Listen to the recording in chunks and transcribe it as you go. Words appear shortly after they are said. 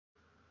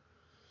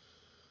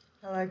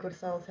Hello, good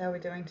souls. How are we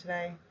doing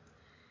today?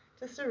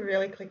 Just a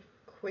really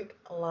quick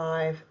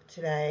live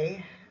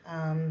today.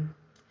 Um,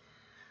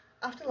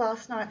 After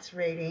last night's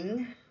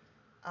reading,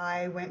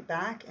 I went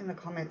back in the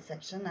comments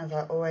section, as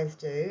I always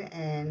do,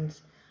 and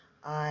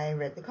I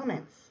read the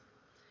comments.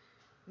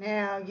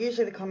 Now,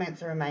 usually the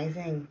comments are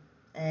amazing,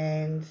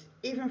 and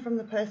even from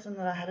the person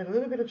that I had a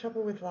little bit of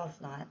trouble with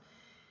last night,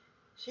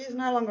 she is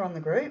no longer on the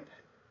group.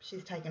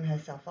 She's taken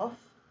herself off,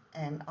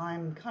 and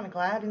I'm kind of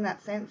glad in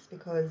that sense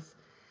because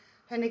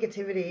her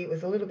negativity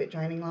was a little bit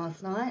draining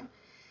last night.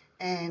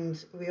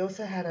 And we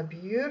also had a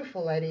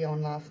beautiful lady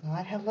on last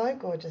night. Hello,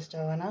 gorgeous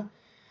Joanna,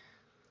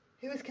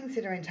 who was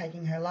considering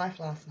taking her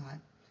life last night.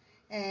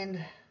 And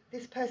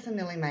this person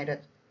nearly made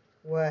it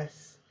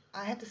worse.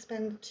 I had to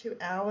spend 2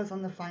 hours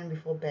on the phone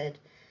before bed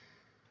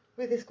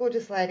with this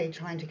gorgeous lady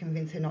trying to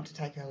convince her not to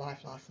take her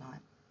life last night.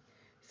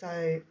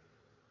 So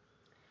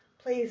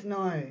please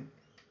know,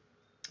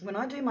 when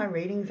I do my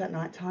readings at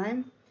night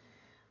time,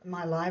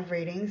 my live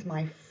readings,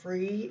 my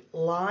free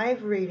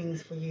live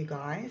readings for you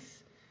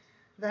guys,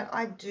 that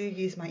I do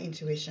use my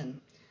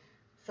intuition.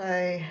 So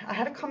I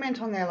had a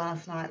comment on there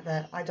last night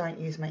that I don't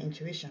use my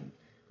intuition,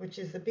 which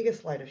is the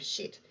biggest load of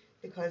shit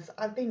because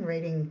I've been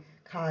reading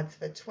cards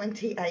for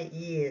 28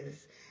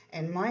 years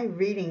and my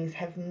readings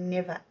have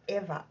never,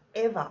 ever,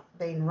 ever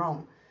been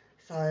wrong.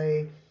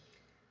 So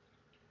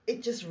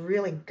it just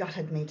really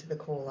gutted me to the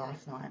core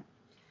last night.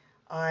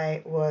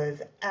 I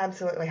was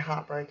absolutely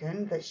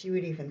heartbroken that she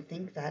would even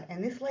think that.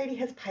 And this lady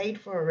has paid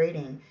for a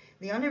reading.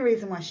 The only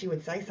reason why she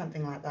would say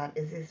something like that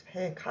is if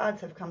her cards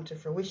have come to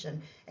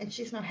fruition and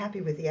she's not happy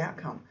with the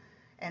outcome.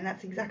 And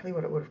that's exactly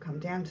what it would have come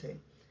down to.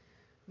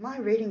 My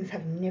readings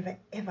have never,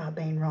 ever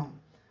been wrong.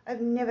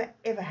 I've never,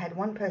 ever had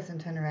one person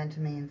turn around to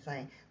me and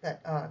say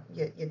that, oh,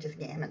 you're just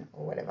gammon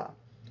or whatever.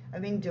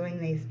 I've been doing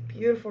these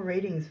beautiful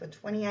readings for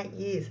 28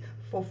 years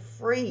for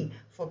free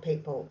for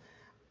people.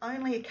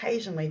 Only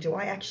occasionally do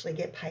I actually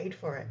get paid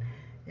for it,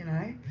 you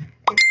know.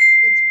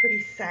 It's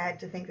pretty sad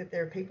to think that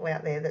there are people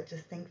out there that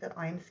just think that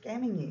I am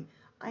scamming you.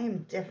 I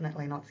am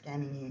definitely not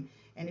scamming you.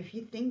 And if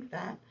you think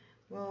that,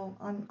 well,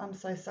 I'm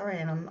so sorry,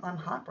 and I'm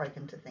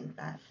heartbroken to think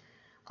that.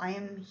 I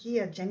am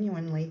here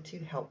genuinely to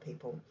help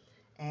people,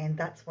 and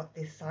that's what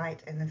this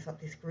site and that's what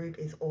this group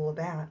is all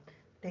about.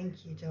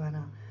 Thank you,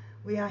 Joanna.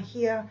 We are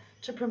here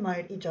to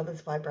promote each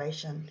other's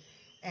vibration,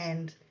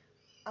 and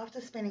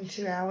after spending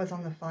 2 hours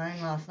on the phone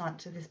last night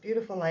to this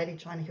beautiful lady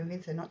trying to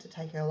convince her not to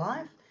take her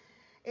life,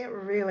 it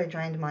really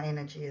drained my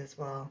energy as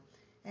well.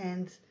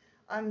 And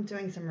I'm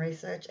doing some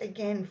research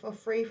again for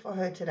free for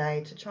her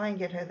today to try and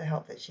get her the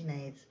help that she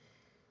needs.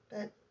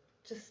 But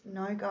just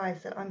know,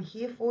 guys, that I'm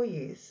here for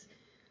you.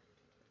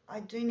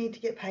 I do need to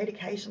get paid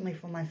occasionally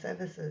for my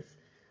services.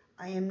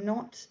 I am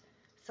not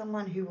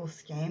someone who will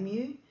scam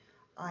you.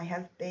 I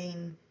have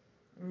been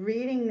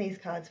reading these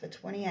cards for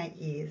 28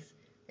 years.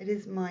 It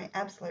is my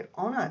absolute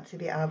honour to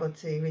be able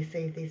to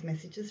receive these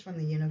messages from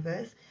the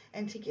universe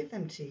and to give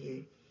them to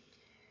you.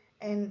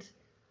 And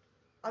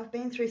I've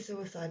been through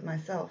suicide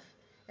myself.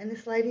 And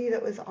this lady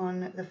that was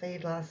on the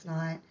feed last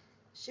night,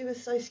 she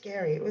was so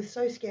scary. It was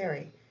so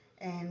scary.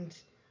 And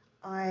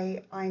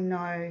I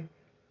know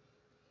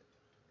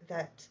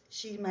that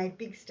she made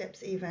big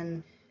steps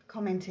even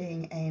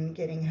commenting and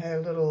getting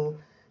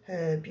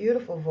her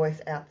beautiful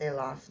voice out there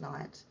last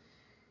night.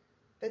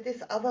 But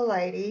this other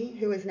lady,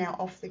 who is now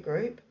off the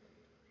group,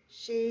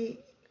 she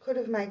could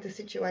have made the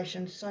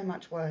situation so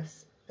much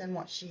worse than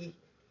what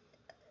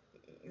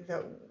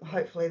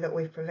hopefully that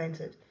we've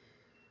prevented.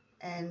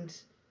 And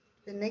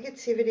the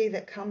negativity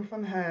that come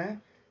from her,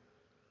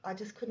 I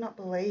just could not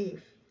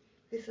believe.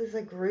 This is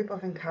a group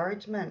of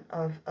encouragement,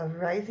 of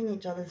raising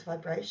each other's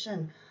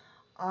vibration.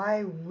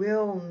 I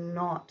will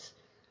not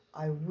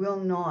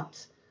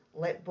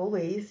let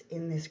bullies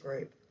in this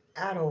group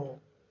at all,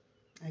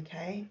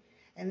 okay?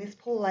 And this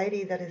poor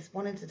lady that has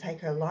wanted to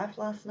take her life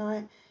last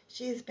night,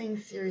 she is being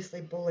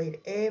seriously bullied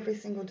every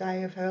single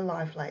day of her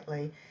life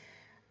lately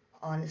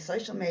on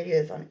social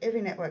medias, on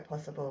every network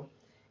possible.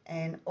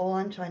 And all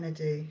I'm trying to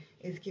do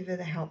is give her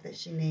the help that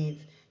she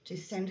needs to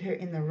send her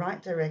in the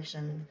right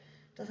direction.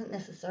 Doesn't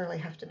necessarily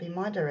have to be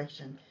my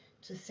direction,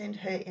 to send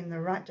her in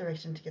the right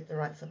direction to get the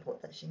right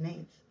support that she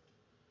needs.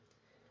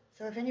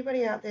 So if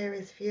anybody out there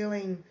is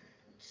feeling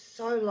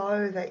so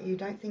low that you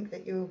don't think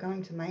that you're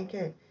going to make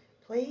it,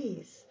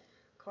 please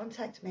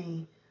contact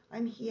me.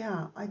 I'm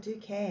here. I do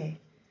care.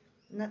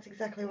 And that's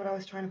exactly what I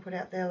was trying to put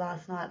out there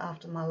last night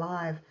after my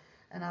live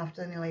and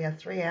after nearly a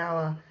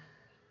 3-hour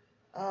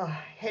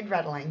head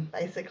rattling,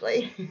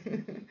 basically.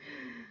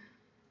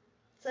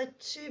 So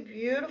 2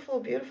 beautiful,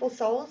 beautiful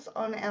souls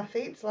on our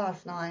feeds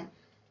last night.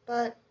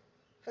 But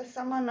for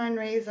some unknown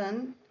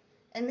reason,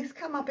 and this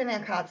came up in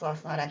our cards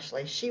last night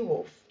actually,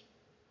 She-Wolf.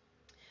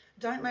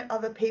 Don't let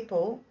other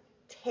people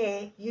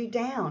tear you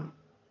down,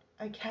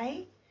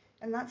 okay?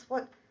 And that's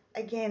what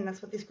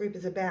this group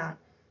is about.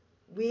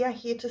 We are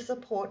here to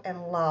support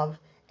and love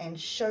and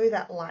show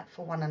that light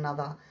for one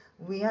another.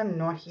 We are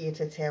not here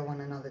to tear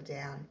one another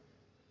down,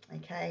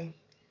 okay?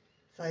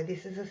 So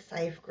this is a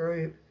safe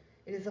group.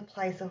 It is a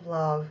place of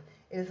love.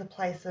 It is a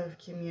place of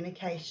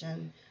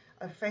communication,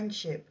 of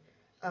friendship,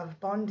 of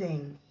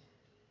bonding.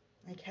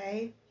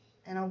 Okay?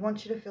 And I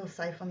want you to feel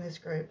safe on this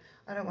group.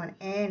 I don't want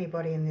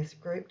anybody in this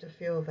group to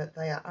feel that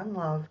they are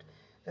unloved,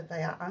 that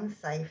they are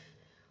unsafe,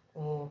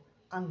 or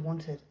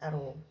unwanted at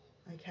all.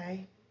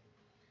 Okay?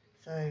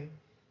 So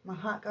my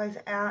heart goes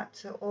out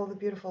to all the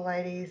beautiful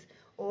ladies,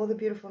 all the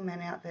beautiful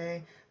men out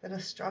there that are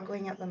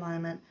struggling at the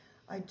moment.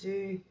 I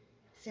do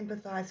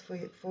sympathize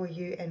for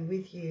you and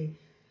with you.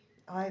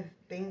 I've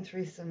been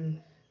through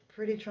some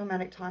pretty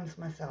traumatic times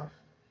myself.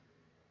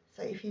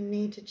 So if you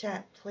need to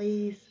chat,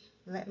 please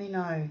let me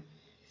know.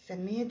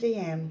 Send me a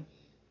DM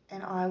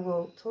and I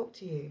will talk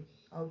to you.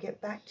 I'll get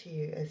back to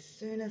you as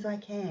soon as I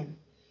can.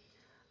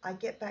 I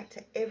get back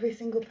to every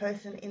single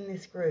person in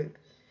this group.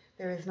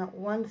 There is not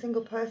one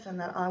single person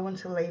that I want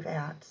to leave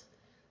out.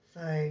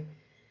 So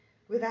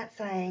with that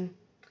saying,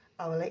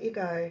 I will let you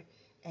go.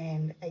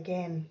 And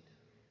again,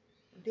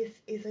 this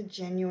is a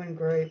genuine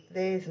group.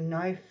 There's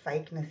no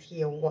fakeness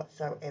here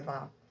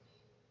whatsoever.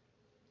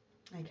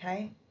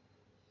 Okay?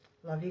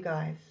 Love you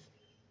guys.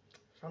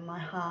 From my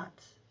heart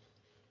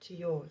to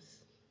yours.